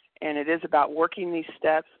restored. And it is about working these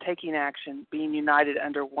steps, taking action, being united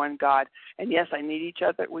under one God. And yes, I need each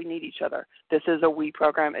other. We need each other. This is a we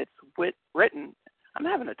program. It's written. I'm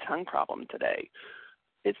having a tongue problem today.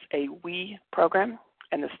 It's a we program,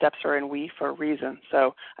 and the steps are in we for a reason.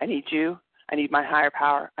 So I need you. I need my higher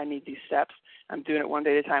power. I need these steps. I'm doing it one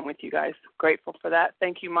day at a time with you guys. Grateful for that.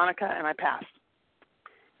 Thank you, Monica, and I pass.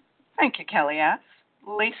 Thank you, Kelly S.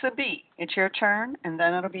 Lisa B., it's your turn, and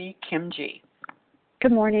then it'll be Kim G.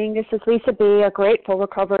 Good morning. This is Lisa B., a grateful,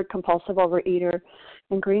 recovered, compulsive overeater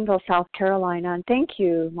in Greenville, South Carolina. And thank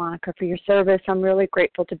you, Monica, for your service. I'm really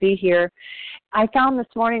grateful to be here. I found this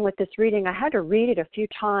morning with this reading, I had to read it a few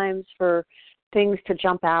times for things to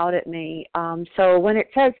jump out at me. So when it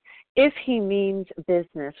says, if he means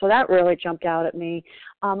business, well, that really jumped out at me.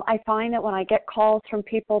 I find that when I get calls from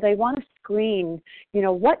people, they want to screen, you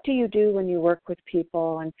know, what do you do when you work with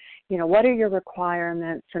people, and, you know, what are your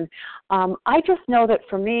requirements? And I just know that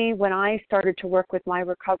for me, when I started to work with my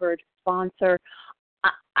recovered sponsor,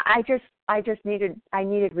 I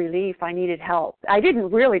needed relief. I needed help. I didn't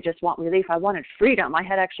really just want relief. I wanted freedom. I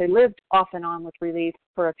had actually lived off and on with relief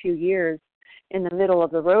for a few years in the middle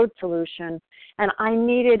of the road solution, and I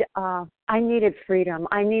needed freedom.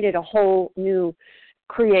 I needed a whole new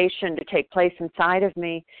creation to take place inside of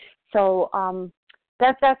me. So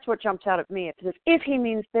that's what jumps out at me. It says, if he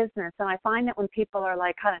means business, and I find that when people are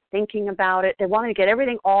like kind of thinking about it, they want to get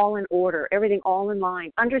everything all in order, everything all in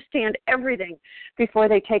line, understand everything before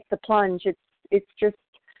they take the plunge. It's just,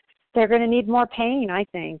 they're going to need more pain, I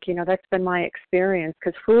think. You know, that's been my experience,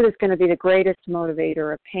 because food is going to be the greatest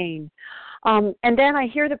motivator of pain. And then I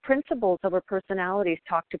hear the principles of our personalities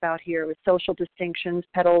talked about here with social distinctions,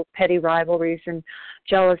 petty rivalries, and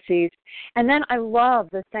jealousies. And then I love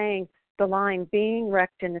the saying, the line, being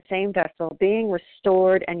wrecked in the same vessel, being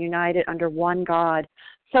restored and united under one God.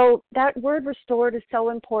 So that word restored is so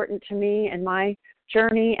important to me and my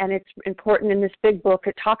journey, and it's important in this big book.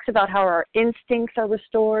 It talks about how our instincts are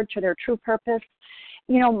restored to their true purpose.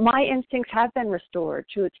 You know, my instincts have been restored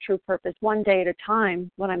to its true purpose one day at a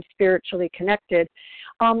time when I'm spiritually connected.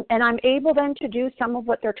 And I'm able then to do some of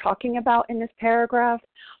what they're talking about in this paragraph.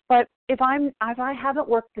 But if I haven't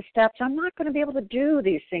worked the steps, I'm not going to be able to do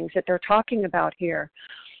these things that they're talking about here.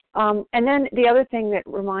 And then the other thing that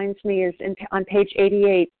reminds me is on page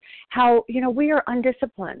 88, how, you know, we are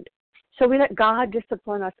undisciplined. So we let God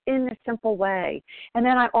discipline us in this simple way. And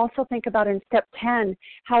then I also think about in step 10,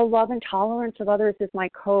 how love and tolerance of others is my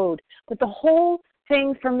code. But the whole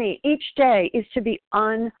thing for me each day is to be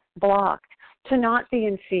unblocked, to not be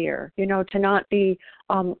in fear, you know, to not be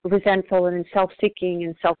resentful and in self-seeking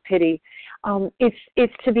and self-pity.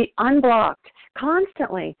 It's to be unblocked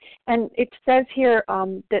constantly. And it says here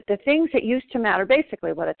that the things that used to matter,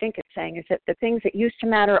 basically what I think it's saying is that the things that used to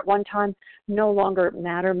matter at one time no longer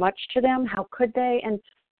matter much to them. How could they? And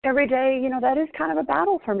every day, you know, that is kind of a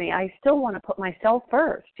battle for me. I still want to put myself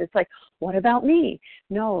first. It's like, what about me?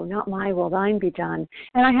 No, not my will, thine be done.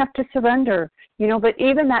 And I have to surrender, you know, but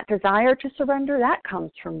even that desire to surrender, that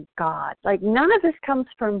comes from God. Like, none of this comes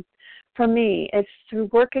from me. It's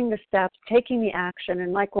through working the steps, taking the action,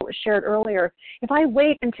 and like what was shared earlier, if I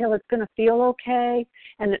wait until it's going to feel okay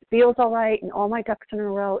and it feels all right and all my ducks in a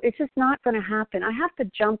row, it's just not going to happen. I have to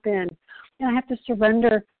jump in, and I have to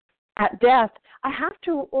surrender at death. I have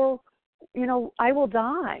to, or, you know, I will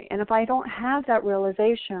die. And if I don't have that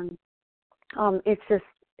realization, it's just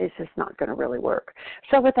not going to really work.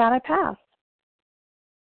 So with that, I pass.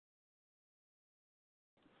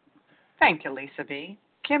 Thank you, Lisa B.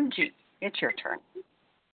 Kim G., it's your turn.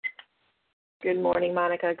 Good morning,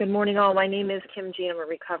 Monica. Good morning, all. My name is Kim G. I'm a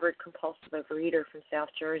recovered compulsive overeater from South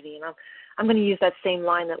Jersey, and I'm going to use that same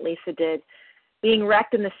line that Lisa did. being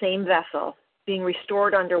wrecked in the same vessel, being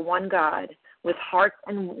restored under one God, with hearts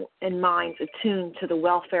and minds attuned to the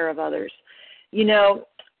welfare of others. There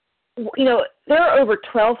are over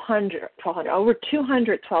 200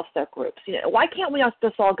 12-step groups. Why can't we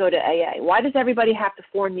just all go to AA? Why does everybody have to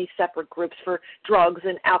form these separate groups for drugs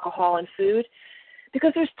and alcohol and food?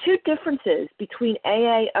 Because there's two differences between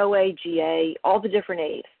AA, OA, GA, all the different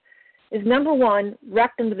A's. Is number one,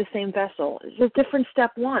 wrecked into the same vessel. It's a different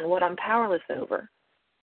step one, what I'm powerless over.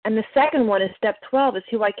 And the second one is step 12, is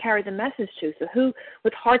who I carry the message to. So who,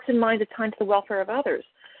 with hearts and minds attuned to the welfare of others.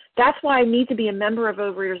 That's why I need to be a member of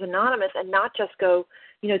Overeaters Anonymous and not just go,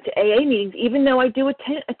 to AA meetings, even though I do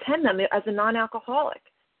attend them as a non-alcoholic.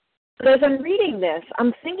 But as I'm reading this,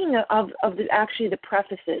 I'm thinking of the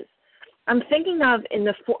prefaces. I'm thinking of in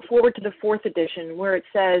the forward to the 4th edition where it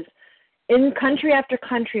says, in country after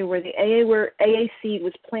country where the AA seed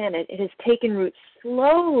was planted, it has taken root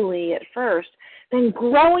slowly at first, then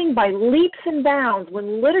growing by leaps and bounds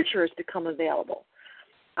when literature has become available.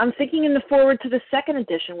 I'm thinking in the forward to the 2nd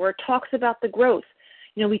edition where it talks about the growth.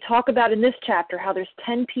 We talk about in this chapter how there's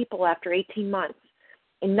 10 people after 18 months.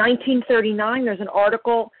 In 1939, there's an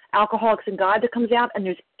article, Alcoholics and God, that comes out, and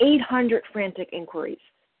there's 800 frantic inquiries.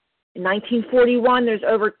 In 1941, there's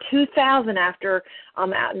over 2,000 after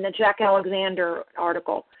in the Jack Alexander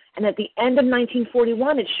article. And at the end of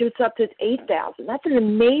 1941, it shoots up to 8,000. That's an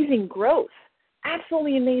amazing growth,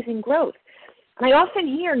 absolutely amazing growth. And I often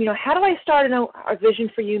hear, how do I start a Vision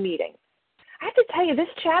for You meeting? I have to tell you, this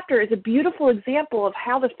chapter is a beautiful example of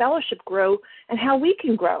how the fellowship grow and how we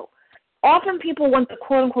can grow. Often people want the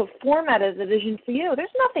quote-unquote format of the Vision for You. There's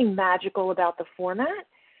nothing magical about the format.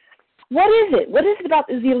 What is it? What is it about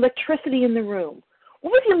is the electricity in the room?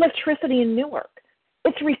 What was the electricity in Newark?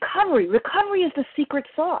 It's recovery. Recovery is the secret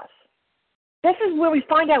sauce. This is where we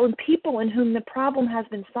find out when people in whom the problem has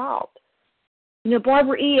been solved.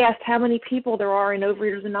 Barbara E. asked how many people there are in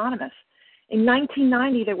Overeaters Anonymous. In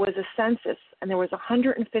 1990, there was a census, and there was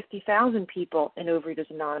 150,000 people in Overeaters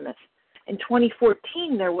Anonymous. In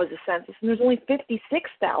 2014, there was a census, and there's only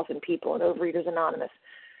 56,000 people in Overeaters Anonymous.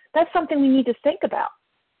 That's something we need to think about.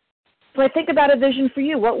 So I think about a Vision for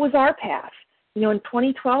You. What was our path? In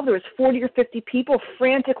 2012, there was 40 or 50 people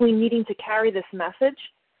frantically needing to carry this message.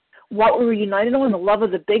 What we were united on, the love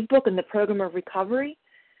of the Big Book and the program of recovery.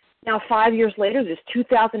 Now, 5 years later, there's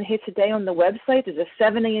 2,000 hits a day on the website. There's a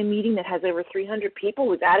 7 a.m. meeting that has over 300 people.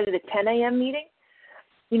 We've added a 10 a.m. meeting.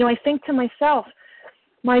 I think to myself,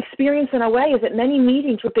 my experience in OA is that many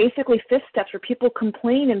meetings were basically 5th steps where people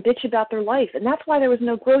complain and bitch about their life. And that's why there was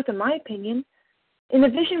no growth, in my opinion. In the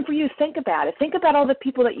Vision for You, think about it. Think about all the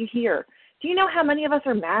people that you hear. Do you know how many of us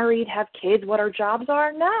are married, have kids, what our jobs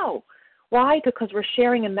are? No. Why? Because we're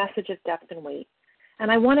sharing a message of depth and weight. And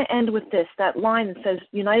I want to end with this, that line that says,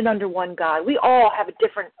 united under one God. We all have a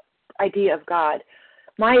different idea of God.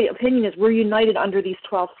 My opinion is we're united under these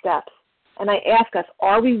 12 steps. And I ask us,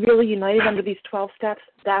 are we really united under these 12 steps?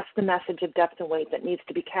 That's the message of depth and weight that needs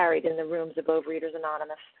to be carried in the rooms of Overeaters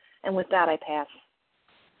Anonymous. And with that, I pass.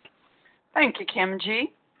 Thank you, Kim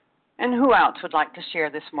G. And who else would like to share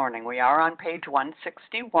this morning? We are on page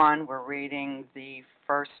 161. We're reading the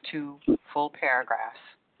first 2 full paragraphs.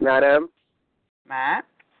 Madam. Matt.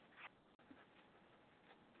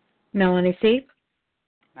 Melanie C.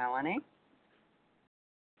 Melanie.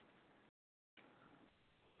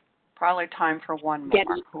 Probably time for one more.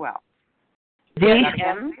 Debbie. Who else? Debbie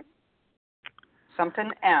M. Something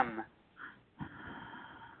M.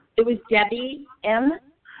 It was Debbie M.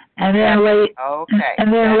 And then Leah. Okay.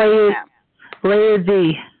 And then Leah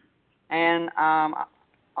D. And I'll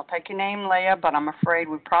take your name, Leah, but I'm afraid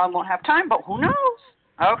we probably won't have time. But who knows?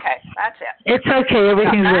 Okay, that's it. It's okay.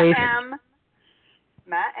 Everything's great.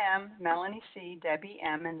 Matt M, Melanie C, Debbie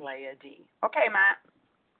M, and Leah D. Okay, Matt.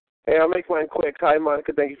 Hey, I'll make mine quick. Hi,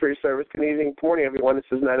 Monica. Thank you for your service. Good evening. Good morning, everyone. This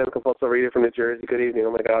is Matt M, compulsive reader from New Jersey. Good evening.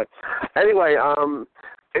 Oh, my God. Anyway,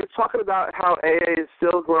 it's talking about how AA is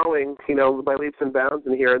still growing, by leaps and bounds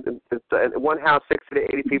in here. It's one house, 60 to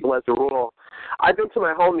 80 people as a rule. I've been to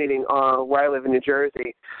my home meeting where I live in New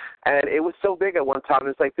Jersey, and it was so big at one time.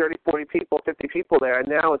 There's like 30, 40 people, 50 people there, and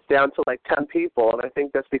now it's down to like 10 people, and I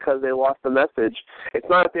think that's because they lost the message. It's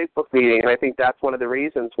not a big book meeting, and I think that's one of the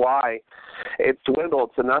reasons why it's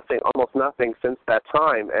dwindled to nothing, almost nothing since that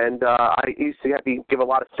time. And I used to give a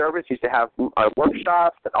lot of service, used to have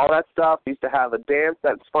workshops, all that stuff, used to have a dance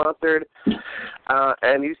that's sponsored,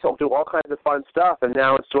 and used to do all kinds of fun stuff, and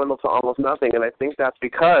now it's dwindled to almost nothing. And I think that's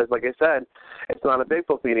because, like I said, it's not a big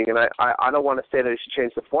book meeting, and I don't want to say that it should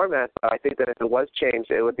change the format, but I think that if it was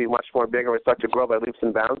changed, it would be much more bigger and start to grow by leaps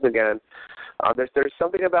and bounds again. There's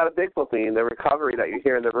something about a big book meeting, the recovery that you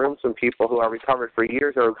hear in the rooms from people who are recovered for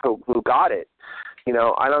years or who got it. You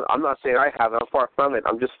know, I'm not saying I have it. I'm far from it.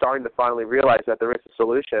 I'm just starting to finally realize that there is a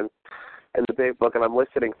solution in the big book, and I'm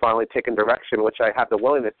listening, finally taking direction, which I have the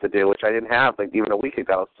willingness to do, which I didn't have like even a week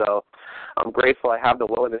ago. So I'm grateful I have the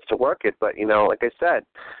willingness to work it. But, you know, like I said,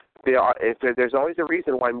 there's always a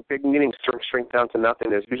reason why big meetings shrink down to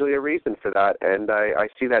nothing. There's usually a reason for that, and I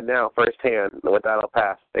see that now firsthand. With that, I'll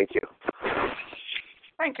pass. Thank you.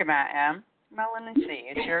 Thank you, Matt M. Melanie C.,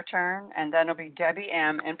 it's your turn, and then it'll be Debbie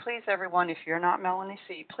M. And please, everyone, if you're not Melanie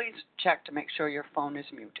C., please check to make sure your phone is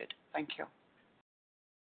muted. Thank you.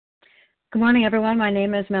 Good morning, everyone. My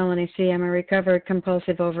name is Melanie C. I'm a recovered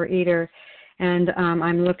compulsive overeater, and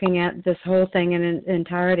I'm looking at this whole thing in its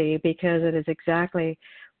entirety because it is exactly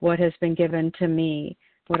what has been given to me,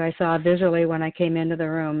 what I saw visually when I came into the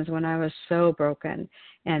rooms when I was so broken,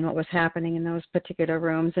 and what was happening in those particular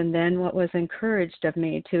rooms, and then what was encouraged of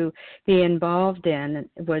me to be involved in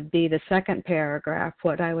would be the second paragraph,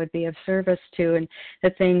 what I would be of service to, and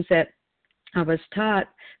the things that I was taught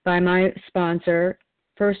by my sponsor.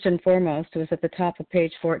 First and foremost was at the top of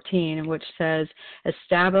page 14, which says,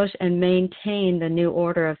 establish and maintain the new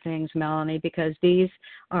order of things, Melanie, because these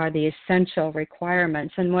are the essential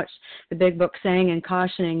requirements. And what the big book saying and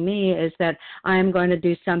cautioning me is that I'm going to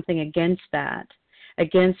do something against that,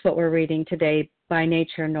 against what we're reading today by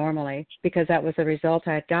nature normally, because that was the result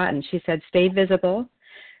I had gotten. She said, stay visible.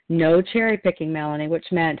 No cherry picking, Melanie, which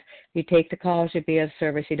meant you take the calls, you be of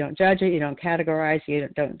service, you don't judge it, you don't categorize, you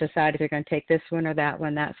don't decide if you're going to take this one or that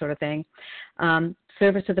one, that sort of thing.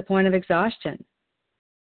 Service to the point of exhaustion.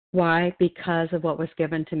 Why? Because of what was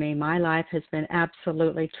given to me. My life has been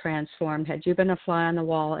absolutely transformed. Had you been a fly on the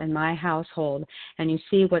wall in my household and you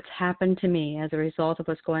see what's happened to me as a result of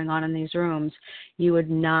what's going on in these rooms, you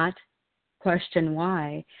would not question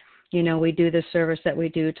why. You know, we do the service that we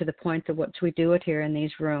do to the point to which we do it here in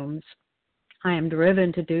these rooms. I am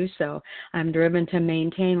driven to do so. I'm driven to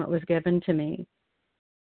maintain what was given to me.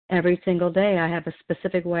 Every single day I have a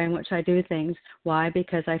specific way in which I do things. Why?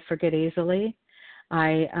 Because I forget easily.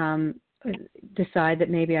 I decide that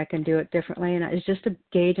maybe I can do it differently, and it's just a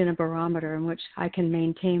gauge and a barometer in which I can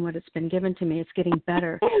maintain what it's been given to me. It's getting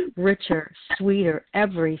better, richer, sweeter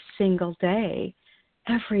every single day.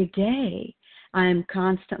 Every day. I'm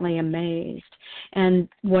constantly amazed. And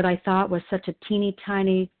what I thought was such a teeny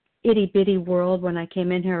tiny, itty bitty world when I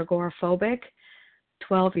came in here agoraphobic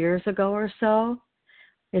 12 years ago or so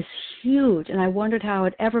is huge. And I wondered how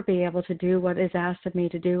I'd ever be able to do what is asked of me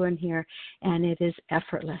to do in here. And it is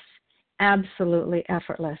effortless, absolutely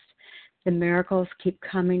effortless. The miracles keep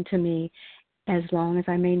coming to me as long as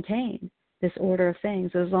I maintain this order of things,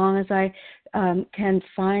 as long as I can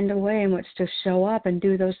find a way in which to show up and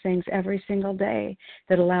do those things every single day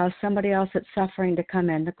that allows somebody else that's suffering to come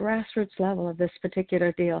in, the grassroots level of this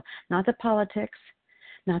particular deal, not the politics,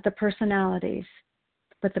 not the personalities,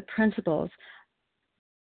 but the principles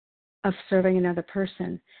of serving another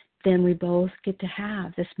person. Then we both get to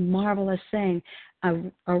have this marvelous thing,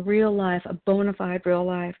 a real life, a bona fide real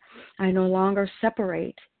life. I no longer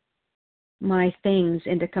separate my things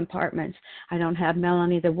into compartments. I don't have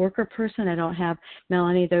Melanie the worker person. I don't have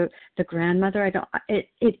Melanie the grandmother. It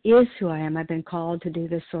is who I am. I've been called to do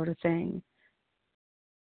this sort of thing.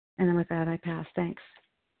 And then with that, I pass. Thanks.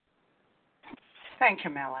 Thank you,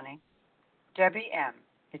 Melanie. Debbie M.,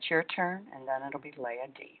 it's your turn, and then it'll be Leah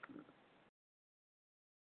D.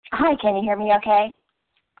 Hi, can you hear me okay?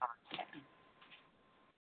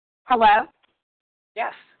 Hello?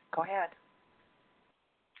 Yes, go ahead.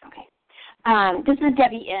 Okay. This is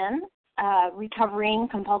Debbie M., recovering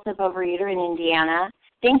compulsive overeater in Indiana.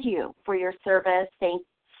 Thank you for your service. Thanks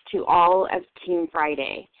to all of Team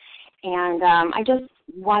Friday. And I just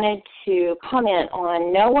wanted to comment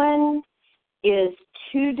on no one is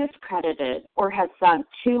too discredited or has sunk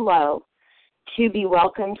too low to be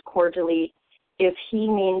welcomed cordially if he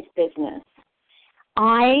means business.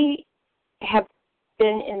 I have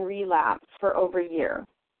been in relapse for over a year.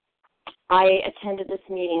 I attended this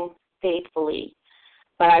meeting faithfully,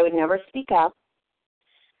 but I would never speak up.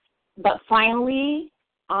 But finally,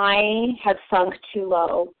 I had sunk too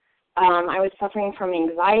low. I was suffering from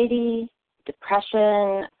anxiety,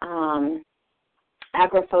 depression,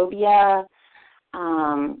 agoraphobia,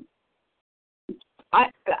 a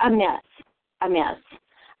mess.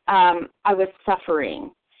 I was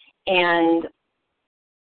suffering, and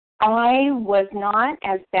I was not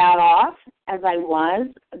as bad off as I was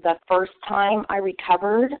the first time I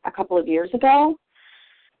recovered a couple of years ago,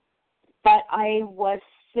 but I was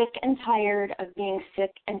sick and tired of being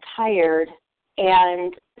sick and tired,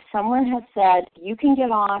 and someone had said, you can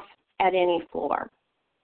get off at any floor.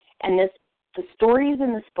 And the stories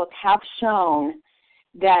in this book have shown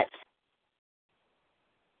that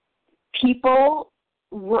people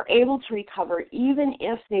were able to recover even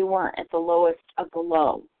if they weren't at the lowest of the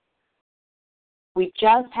low. We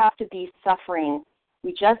just have to be suffering.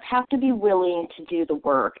 We just have to be willing to do the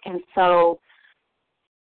work. And so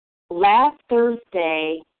last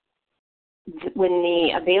Thursday, when the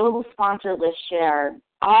available sponsor list shared,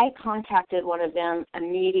 I contacted one of them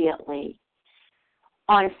immediately.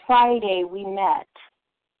 On Friday, we met.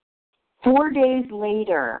 4 days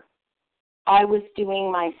later, I was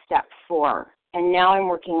doing my step 4, and now I'm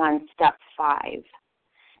working on step 5.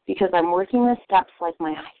 Because I'm working the steps like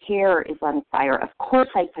my hair is on fire. Of course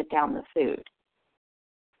I put down the food.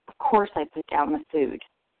 Of course I put down the food.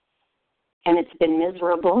 And it's been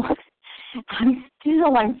miserable. I'm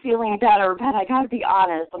feeling better, but I got to be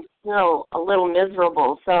honest, I'm still a little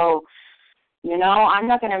miserable. So, I'm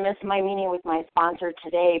not going to miss my meeting with my sponsor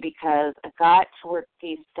today because I got to work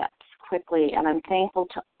these steps quickly, and I'm thankful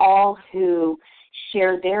to all who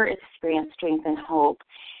share their experience, strength, and hope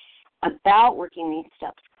about working these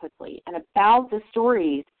steps quickly and about the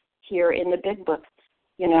stories here in the big book.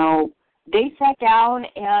 They sat down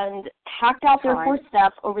and hacked out their 4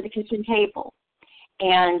 steps over the kitchen table.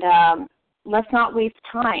 And let's not waste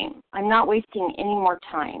time. I'm not wasting any more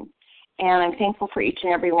time. And I'm thankful for each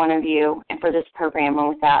and every one of you and for this program. And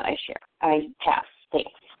with that, I pass.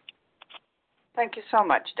 Thanks. Thank you so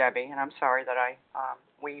much, Debbie. And I'm sorry that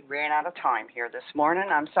we ran out of time here this morning.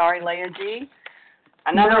 I'm sorry, Leah G.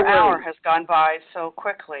 Another hour has gone by so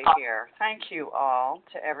quickly here. Thank you all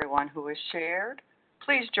to everyone who has shared.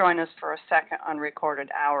 Please join us for a second unrecorded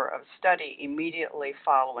hour of study immediately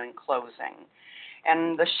following closing.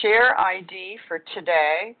 And the share ID for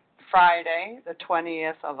today, Friday, the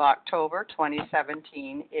 20th of October,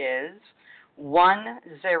 2017, is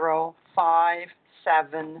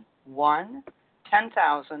 10571,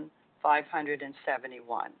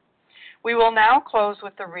 10,571. We will now close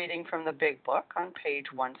with the reading from the Big Book on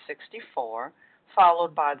page 164,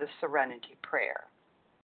 followed by the Serenity Prayer.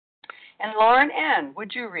 And Lauren N.,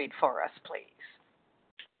 would you read for us, please?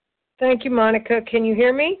 Thank you, Monica. Can you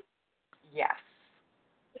hear me? Yes.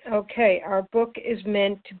 Okay, our book is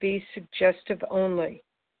meant to be suggestive only.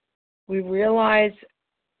 We realize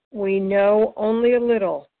we know only a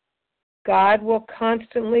little. God will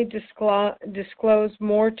constantly disclose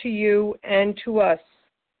more to you and to us.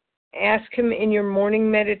 Ask Him in your morning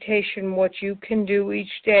meditation what you can do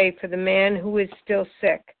each day for the man who is still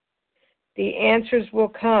sick. The answers will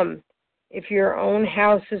come if your own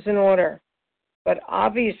house is in order. But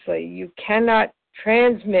obviously, you cannot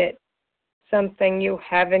transmit something you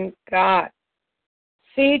haven't got.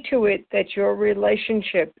 See to it that your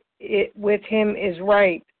relationship with Him is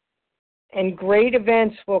right, and great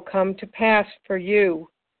events will come to pass for you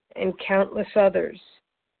and countless others.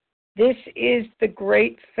 This is the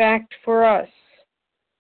great fact for us.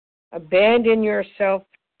 Abandon yourself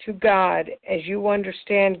to God as you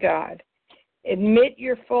understand God. Admit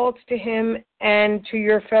your faults to Him and to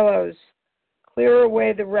your fellows. Clear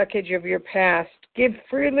away the wreckage of your past. Give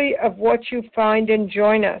freely of what you find and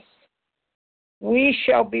join us. We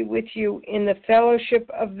shall be with you in the fellowship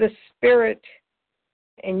of the Spirit,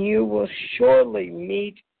 and you will surely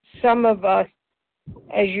meet some of us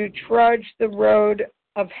as you trudge the road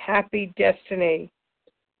of happy destiny.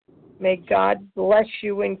 May God bless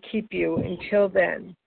you and keep you until then.